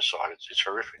commit genocide. It's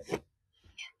horrific.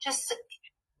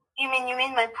 You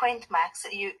mean my point, Max?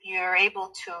 You're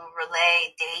able to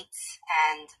relay dates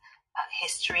and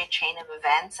history, chain of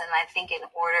events, and I think in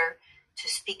order to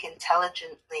speak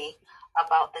intelligently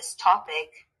about this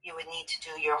topic, you would need to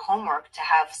do your homework to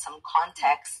have some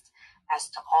context as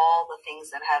to all the things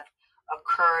that have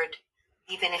occurred,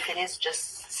 even if it is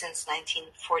just since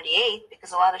 1948,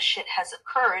 because a lot of shit has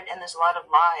occurred and there's a lot of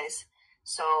lies.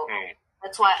 So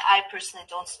that's why I personally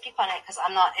don't speak on it, because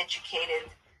I'm not educated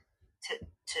to.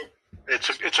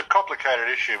 It's a complicated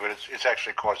issue, but it's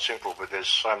actually quite simple. But there's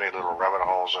so many little rabbit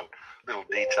holes and little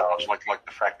details, like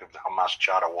the fact of the Hamas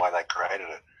Charter, why they created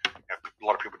it. A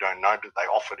lot of people don't know that they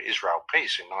offered Israel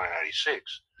peace in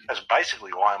 1986. That's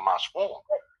basically why Hamas formed,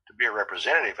 to be a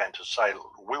representative and to say,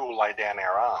 we will lay down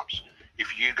our arms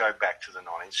if you go back to the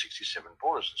 1967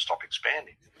 borders and stop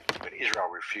expanding. When Israel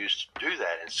refused to do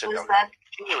that and said they were going to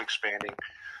continue expanding,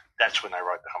 that's when they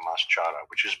wrote the Hamas Charter,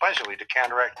 which is basically to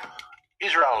counteract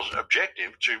Israel's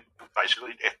objective to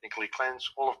basically ethnically cleanse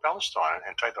all of Palestine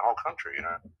and take the whole country, you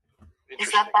know.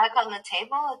 Is that back on the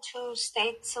table, a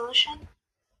two-state solution?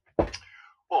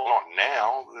 Well, not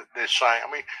now. They're saying,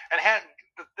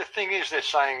 the thing is, they're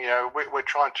saying, you know, we're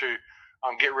trying to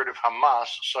get rid of Hamas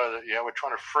so that, you know, we're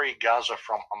trying to free Gaza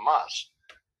from Hamas.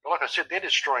 But like I said, they're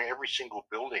destroying every single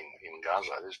building in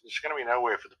Gaza. There's going to be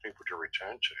nowhere for the people to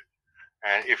return to.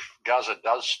 And if Gaza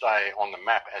does stay on the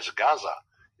map as Gaza,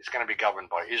 it's going to be governed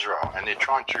by Israel. And they're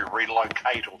trying to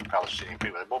relocate all the Palestinian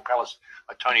people. They brought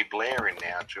Tony Blair in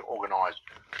now to organise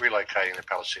relocating the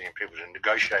Palestinian people to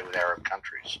negotiate with Arab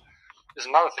countries. There's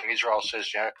another thing Israel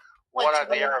says, you know, why don't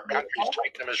the Arab countries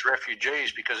take them as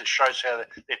refugees? Because it shows how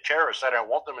they're terrorists. They don't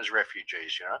want them as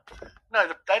refugees, you know.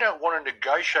 No, they don't want to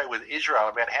negotiate with Israel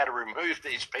about how to remove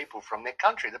these people from their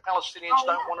country. The Palestinians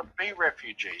don't want to be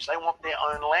refugees. They want their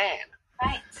own land.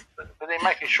 Right. But they're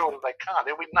making sure that they can't.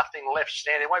 There'll be nothing left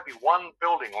standing. There won't be one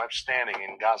building left standing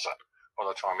in Gaza by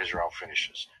the time Israel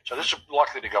finishes. So this is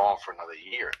likely to go on for another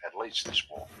year, at least, this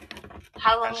war.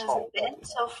 How long has it been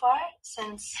so far?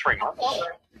 Since 3 months.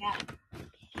 October. Yeah.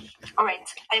 All right.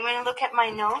 I'm going to look at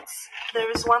my notes. There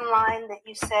was one line that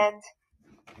you said,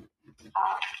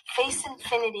 Face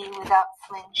infinity without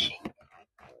flinching.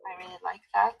 I really like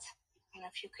that. And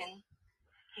if you can...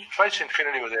 Face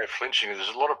infinity without flinching.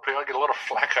 There's a lot of people, I get a lot of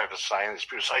flack over saying this.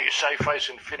 People say, you say face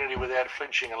infinity without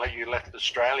flinching and let you left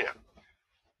Australia.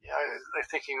 You know,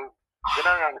 they're thinking, they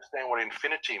don't understand what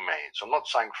infinity means. I'm not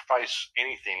saying face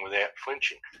anything without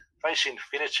flinching. Face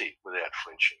infinity without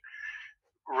flinching.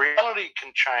 Reality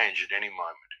can change at any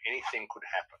moment. Anything could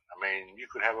happen. I mean, you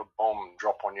could have a bomb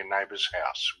drop on your neighbour's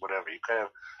house, whatever. You could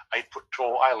have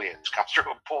 8-foot-tall aliens come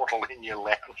through a portal in your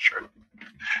lounge room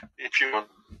if you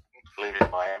live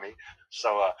in Miami.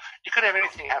 So you could have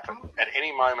anything happen at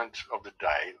any moment of the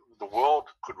day. The world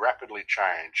could rapidly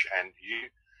change, and you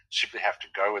simply have to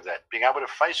go with that. Being able to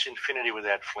face infinity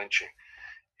without flinching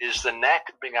is the knack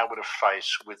of being able to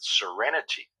face with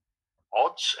serenity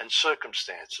odds and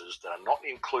circumstances that are not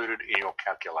included in your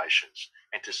calculations,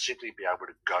 and to simply be able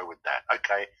to go with that.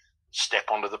 Okay, step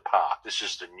onto the path. This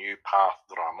is the new path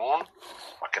that I'm on.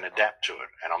 I can adapt to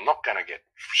it, and I'm not going to get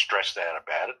stressed out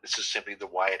about it. This is simply the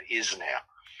way it is now.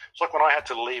 It's like when I had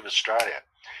to leave Australia.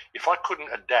 If I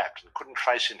couldn't adapt and couldn't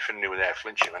face infinity without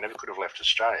flinching, I never could have left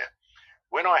Australia.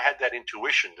 When I had that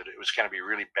intuition that it was going to be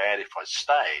really bad if I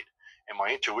stayed, and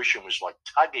my intuition was like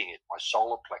tugging at my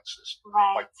solar plexus,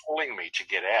 like pulling me to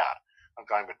get out. I'm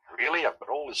going, but really? I've got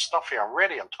all this stuff here. I'm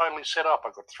ready. I'm totally set up.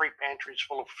 I've got 3 pantries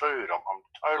full of food. I'm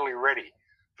totally ready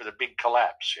for the big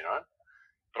collapse, you know.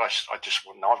 But I just,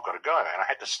 no, I've got to go. And I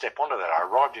had to step onto that. I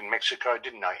arrived in Mexico,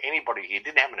 didn't know anybody here,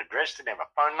 didn't have an address, didn't have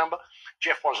a phone number.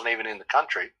 Jeff wasn't even in the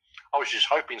country. I was just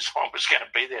hoping someone was going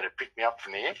to be there to pick me up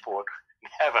from the airport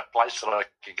and have a place that I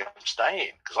could go and stay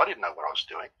in, because I didn't know what I was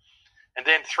doing. And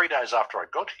then 3 days after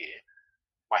I got here,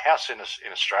 my house in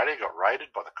Australia got raided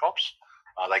by the cops.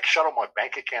 They shut all my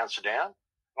bank accounts down.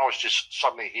 I was just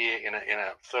suddenly here in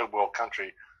a third world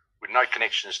country with no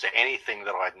connections to anything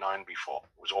that I had known before.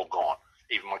 It was all gone.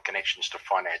 Even my connections to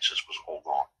finances was all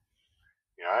gone.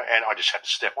 You know, and I just had to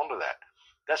step onto that.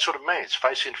 That's what it means.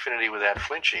 Face infinity without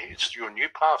flinching. It's your new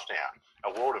path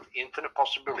now. A world of infinite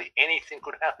possibility. Anything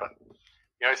could happen.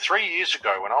 You know, 3 years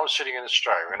ago when I was sitting in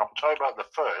Australia, in October the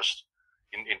 1st,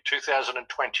 in 2020,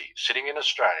 sitting in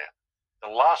Australia, the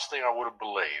last thing I would have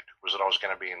believed was that I was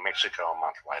going to be in Mexico a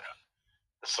month later.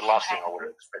 That's the last thing I would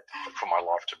have expected for my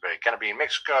life to be. Going to be in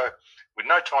Mexico with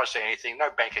no ties to anything,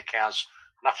 no bank accounts,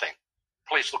 nothing.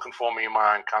 Police looking for me in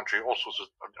my own country, all sorts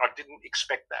of... I didn't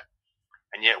expect that.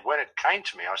 And yet when it came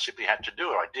to me, I simply had to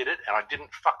do it. I did it, and I didn't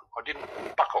buckle,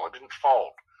 I didn't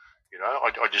fold. You know,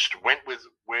 I just went with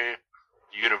where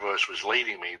the universe was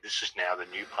leading me. This is now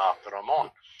the new path that I'm on.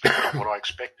 Not what I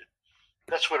expected.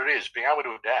 That's what it is, being able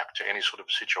to adapt to any sort of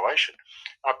situation.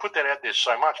 I put that out there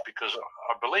so much because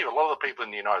I believe a lot of the people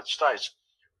in the United States,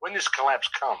 when this collapse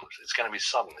comes, it's going to be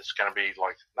sudden. It's going to be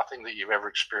like nothing that you've ever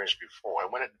experienced before.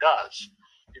 And when it does,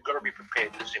 you've got to be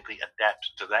prepared to simply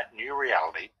adapt to that new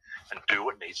reality and do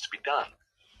what needs to be done.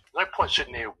 No point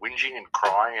sitting there whinging and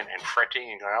crying and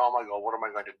fretting and going, oh my God, what am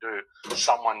I going to do?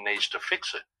 Someone needs to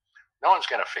fix it. No one's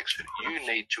going to fix it. You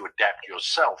need to adapt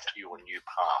yourself to your new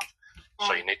path.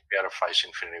 So you need to be able to face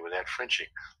infinity without flinching.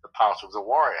 The path of the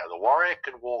warrior. The warrior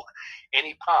can walk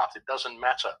any path. It doesn't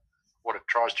matter what it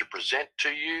tries to present to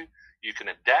you. You can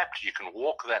adapt. You can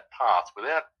walk that path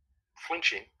without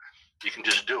flinching. You can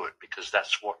just do it because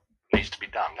that's what needs to be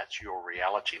done. That's your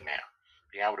reality now.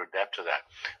 Being able to adapt to that.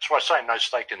 That's why I say no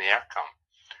stake in the outcome.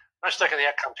 No stake in the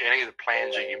outcome to any of the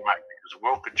plans that you make, because the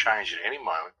world could change at any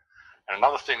moment. And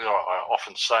another thing that I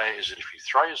often say is that if you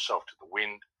throw yourself to the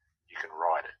wind, you can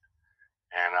ride it.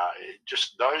 And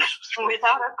just those...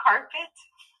 Without a carpet?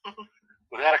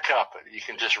 Without a carpet, you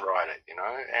can just ride it, you know.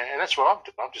 And that's what I've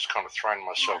done. I've just kind of thrown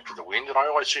myself to the wind, and I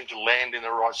always seem to land in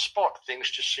the right spot. Things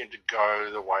just seem to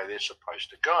go the way they're supposed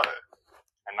to go.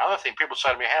 Another thing, people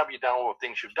say to me, how have you done all the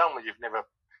things you've done when you've never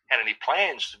had any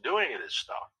plans to do any of this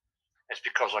stuff? It's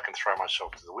because I can throw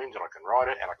myself to the wind and I can ride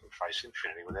it and I can face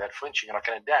infinity without flinching and I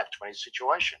can adapt to any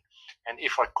situation. And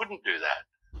if I couldn't do that,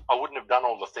 I wouldn't have done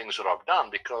all the things that I've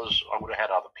done because I would have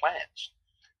had other plans.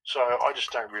 So I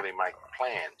just don't really make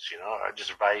plans, you know,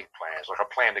 just vague plans. Like I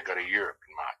plan to go to Europe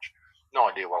in March.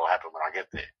 No idea what will happen when I get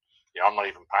there. You know, I'm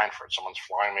not even paying for it. Someone's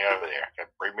flying me over there.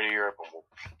 Okay, bring me to Europe and we'll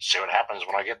see what happens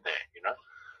when I get there, you know.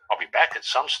 I'll be back at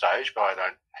some stage, but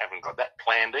I haven't got that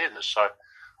planned either. So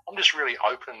I'm just really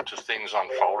open to things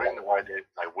unfolding the way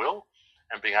they will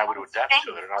and being able to adapt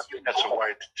to it. And I think that's a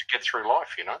way to get through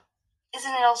life, you know.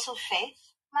 Isn't it also faith,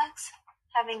 Max?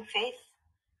 Having faith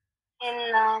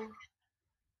in...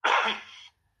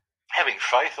 Having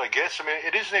faith, I guess. I mean,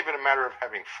 it isn't even a matter of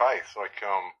having faith. Like,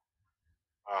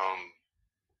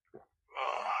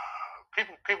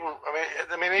 people,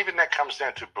 I mean, even that comes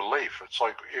down to belief. It's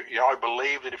like, I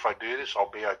believe that if I do this,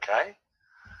 I'll be okay.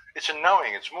 It's a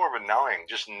knowing. It's more of a knowing,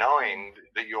 just knowing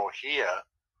that you're here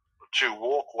to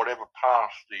walk whatever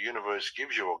path the universe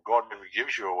gives you, or God ever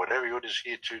gives you, or whatever. You're just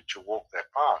here to walk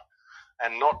that path,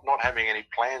 and not having any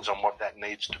plans on what that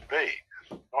needs to be.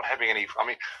 Not having any. I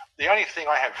mean, the only thing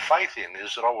I have faith in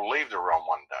is that I will leave the realm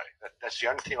one day. That's the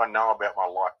only thing I know about my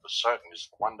life for certain, is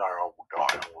that one day I will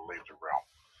die. I will leave the realm.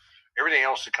 Everything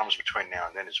else that comes between now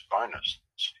and then is bonus,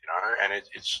 and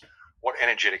it's what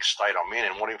energetic state I'm in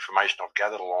and what information I've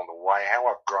gathered along the way, how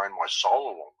I've grown my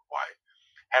soul along the way.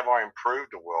 Have I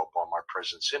improved the world by my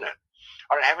presence in it?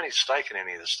 I don't have any stake in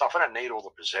any of this stuff. I don't need all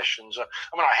the possessions. I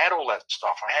had all that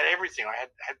stuff. I had everything. I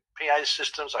had PA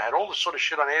systems. I had all the sort of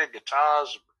shit I needed,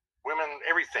 guitars, women,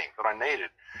 everything that I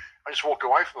needed. I just walked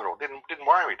away from it all. Didn't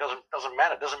worry me. Doesn't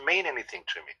matter. It doesn't mean anything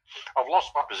to me. I've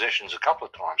lost my possessions a couple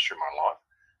of times through my life.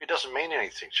 It doesn't mean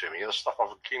anything to me. The stuff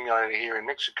I've accumulated here in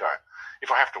Mexico. If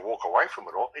I have to walk away from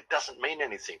it all, it doesn't mean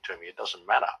anything to me. It doesn't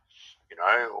matter.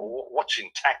 What's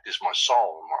intact is my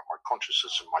soul, my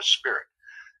consciousness, and my spirit.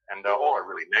 And all I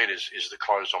really need is the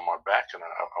clothes on my back and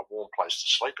a warm place to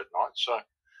sleep at night. So,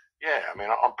 yeah,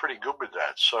 I'm pretty good with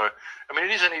that. So,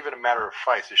 it isn't even a matter of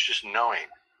faith. It's just knowing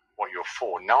what you're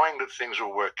for, knowing that things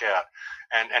will work out,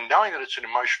 and knowing that it's an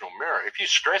emotional mirror. If you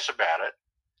stress about it,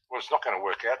 well, it's not going to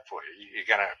work out for you.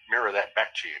 You're going to mirror that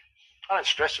back to you. I don't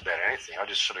stress about anything. I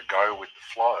just sort of go with the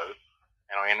flow,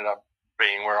 and I ended up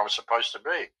being where I'm supposed to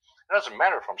be. It doesn't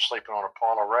matter if I'm sleeping on a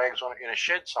pile of rags in a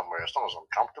shed somewhere. As long as I'm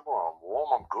comfortable, I'm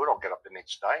warm, I'm good, I'll get up the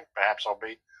next day. Perhaps I'll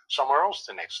be somewhere else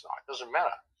the next night. It doesn't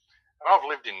matter. And I've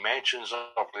lived in mansions,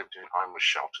 I've lived in homeless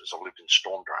shelters, I've lived in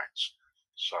storm drains.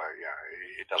 So,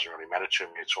 it doesn't really matter to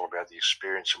me. It's all about the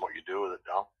experience and what you do with it,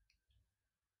 Dom.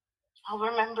 I'll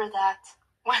remember that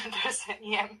when there's an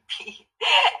EMP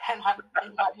and I'm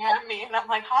in Miami and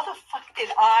I'm like, how the fuck did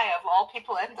I, of all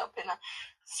people, end up in a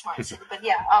smart city? But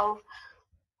yeah, I'll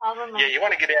remember. Yeah, you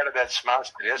want to get out of that smart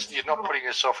city. You're not putting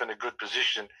yourself in a good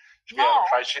position to be able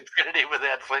to face infinity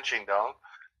without flinching, Don.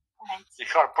 Right. You're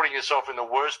kind of putting yourself in the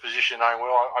worst position, knowing,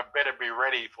 well, I better be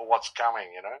ready for what's coming,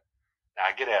 Now,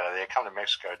 get out of there. Come to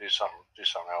Mexico. Do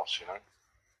something else,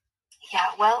 Yeah,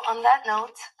 well, on that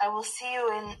note, I will see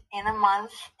you in a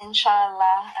month,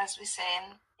 inshallah, as we say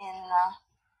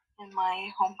in my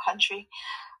home country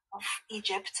of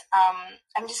Egypt.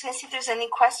 I'm just going to see if there's any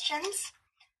questions.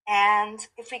 And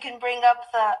if we can bring up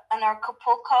an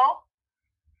Acapulco,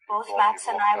 both Max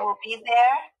and I will be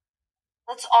there.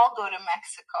 Let's all go to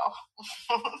Mexico.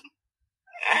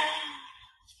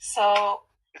 So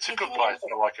it's a good place.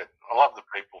 I like it. I love the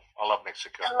people. I love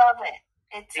Mexico. I love it.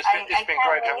 It's been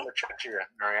great having a chat to you,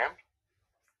 Marianne.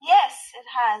 Yes, it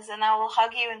has, and I will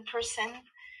hug you in person.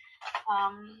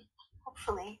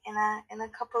 Hopefully in a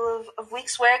couple of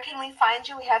weeks. Where can we find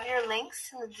you? We have your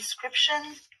links in the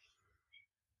description.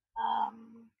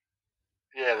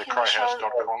 Yeah, the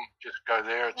crowhouse.com. Just go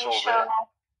there. It's all there.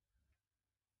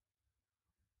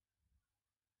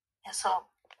 Yeah, so,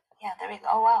 there we go.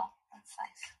 Oh, wow. That's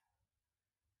nice.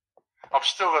 I've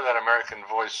still got that American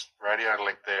Voice radio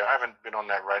link there. I haven't been on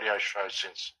that radio show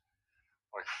since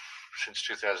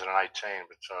 2018,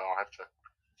 but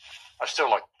I still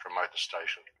like to promote the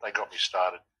station. They got me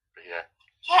started, but yeah.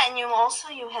 Yeah, and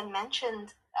you had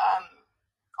mentioned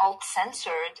alt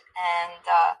censored and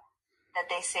that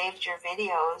they saved your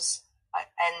videos,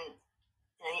 and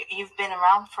you've been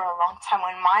around for a long time.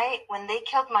 When they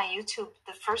killed my YouTube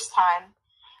the first time,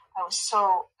 I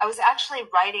was actually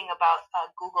writing about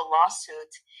a Google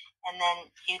lawsuit, and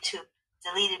then YouTube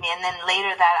deleted me, and then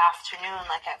later that afternoon,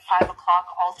 like at 5 o'clock,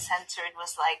 alt censored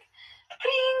was like,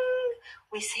 "Bing!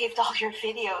 We saved all your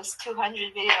videos,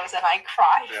 200 videos," and I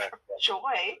cried for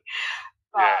joy.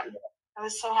 But I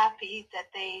was so happy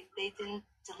that they didn't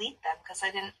delete them, because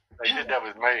I didn't. They did that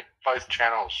with me. Both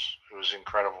channels. It was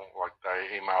incredible. Like,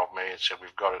 they emailed me and said,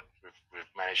 "We've got it.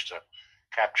 We've managed to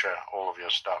capture all of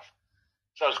your stuff."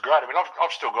 So it was great.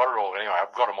 I've still got it all anyway.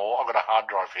 I've got them all. I've got a hard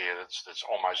drive here that's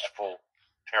almost full,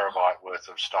 terabyte worth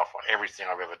of stuff, everything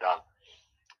I've ever done.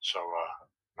 So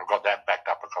I've got that backed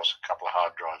up across a couple of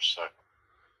hard drives. So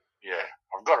yeah,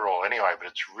 I've got it all anyway. But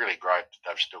it's really great that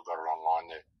they've still got it online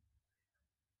there.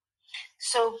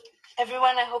 So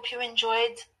everyone, I hope you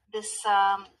enjoyed this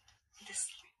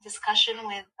this discussion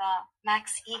with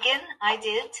Max Igan. I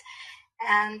did,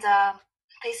 and.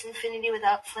 Face infinity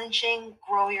without flinching,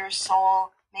 grow your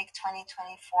soul, make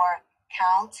 2024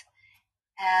 count.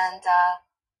 And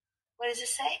what does it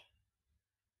say?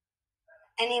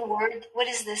 Any word? What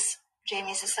is this,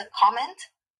 Jamie? Is this a comment?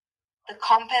 The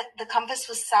compass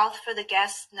was south for the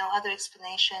guest, no other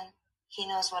explanation. he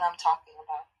knows what I'm talking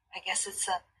about. I guess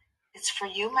it's for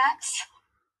you, Max.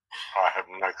 I have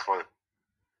no clue.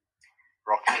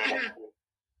 Rocky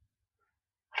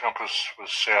compass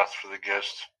was south for the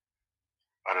guest.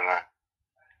 I don't know.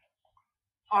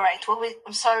 All right. Well,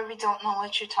 I'm sorry we don't know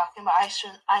what you're talking about.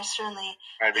 I certainly.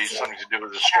 Maybe something to do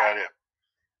with Australia.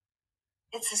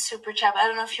 It's a super chat. I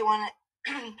don't know if you want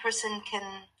person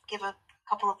can give a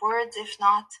couple of words. If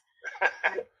not,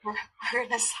 we're going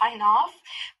to sign off.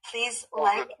 Please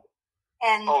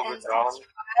and darling.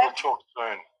 We'll talk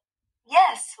soon.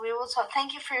 Yes, we will talk.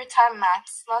 Thank you for your time,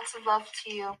 Max. Lots of love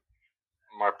to you.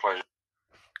 My pleasure.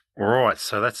 All right,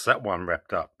 so that's that one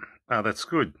wrapped up. Oh, that's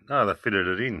good. Oh, they fitted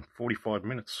it in 45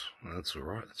 minutes. Oh, that's all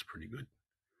right. That's pretty good.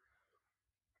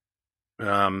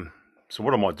 So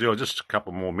what I might do, just a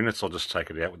couple more minutes, I'll just take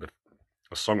it out with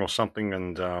a song or something,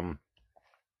 and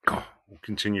we'll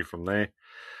continue from there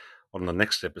on the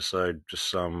next episode.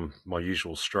 Just my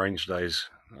usual strange days,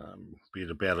 be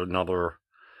it about another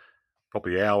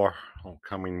probably hour. I'll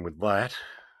come in with that.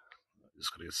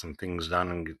 Just got to get some things done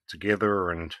and get together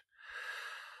and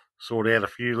sort out a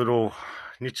few little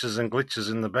niches and glitches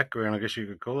in the background, I guess you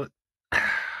could call it.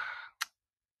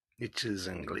 Niches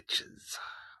and glitches.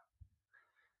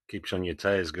 Keeps you on your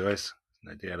toes, guys.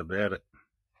 No doubt about it.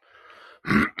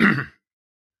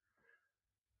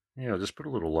 Yeah, I'll just put a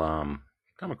little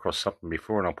come across something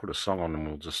before, and I'll put a song on, and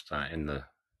we'll just end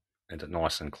it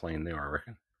nice and clean there, I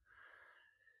reckon.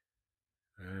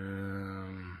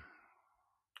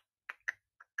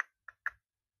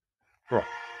 Right.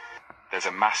 There's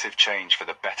a massive change for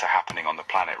the better happening on the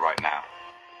planet right now.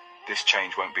 This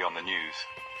change won't be on the news,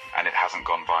 and it hasn't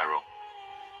gone viral.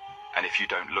 And if you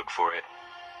don't look for it,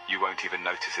 you won't even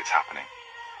notice it's happening.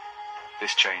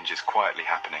 This change is quietly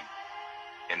happening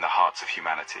in the hearts of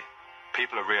humanity.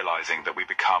 People are realizing that we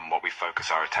become what we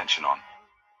focus our attention on,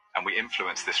 and we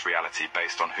influence this reality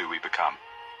based on who we become.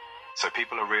 So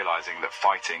people are realizing that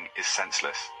fighting is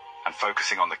senseless, and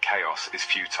focusing on the chaos is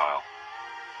futile.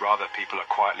 Rather, people are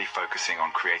quietly focusing on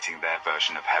creating their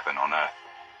version of heaven on earth.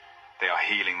 They are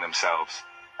healing themselves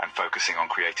and focusing on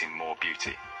creating more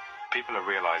beauty. People are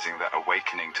realizing that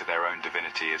awakening to their own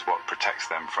divinity is what protects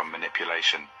them from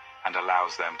manipulation and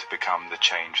allows them to become the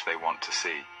change they want to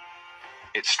see.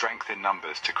 It's strength in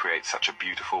numbers to create such a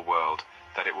beautiful world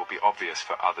that it will be obvious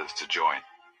for others to join,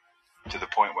 to the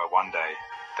point where one day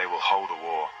they will hold a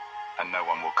war and no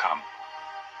one will come.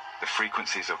 The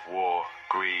frequencies of war,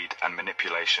 greed, and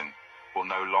manipulation will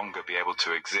no longer be able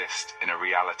to exist in a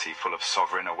reality full of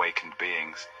sovereign awakened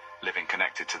beings living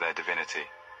connected to their divinity.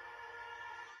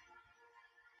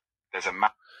 There's a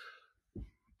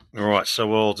All right, so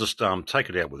we'll just take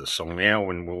it out with a song now,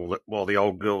 and while the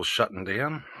old girl's shutting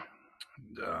down.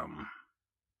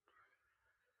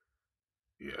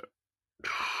 Yeah.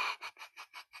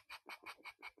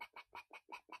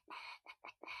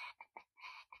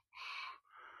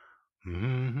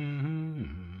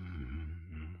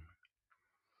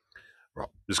 Right,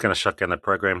 just going to shut down the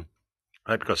program.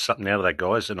 I hope you got something out of that,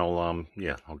 guys, and I'll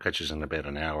catch you in about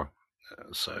an hour.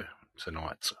 So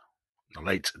tonight,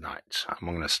 late tonight, I'm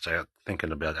going to start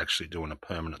thinking about actually doing a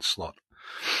permanent slot.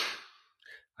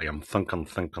 I am thinking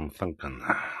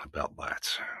about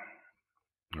that.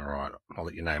 All right, I'll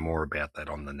let you know more about that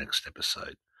on the next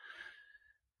episode.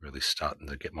 Really starting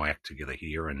to get my act together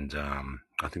here, and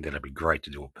I think that'd be great to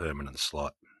do a permanent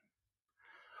slot.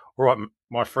 All right,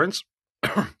 my friends,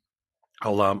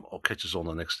 I'll catch us on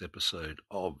the next episode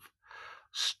of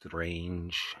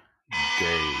Strange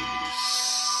Days.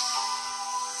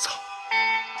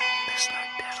 There's no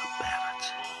doubt about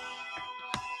it.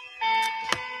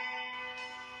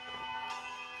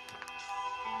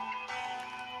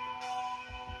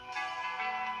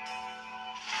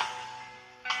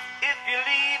 If you're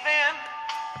leaving,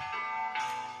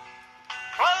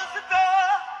 close the door.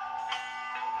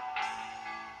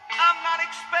 I'm not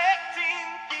expecting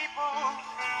people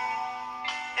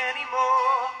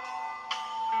anymore.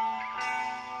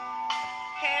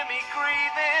 Hear me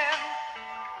grieving,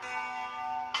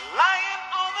 lying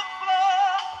on the floor.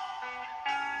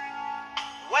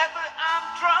 Whether I'm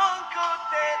drunk or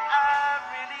dead, I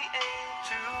really ain't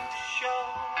too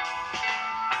sure.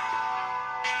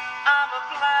 I'm a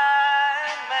blind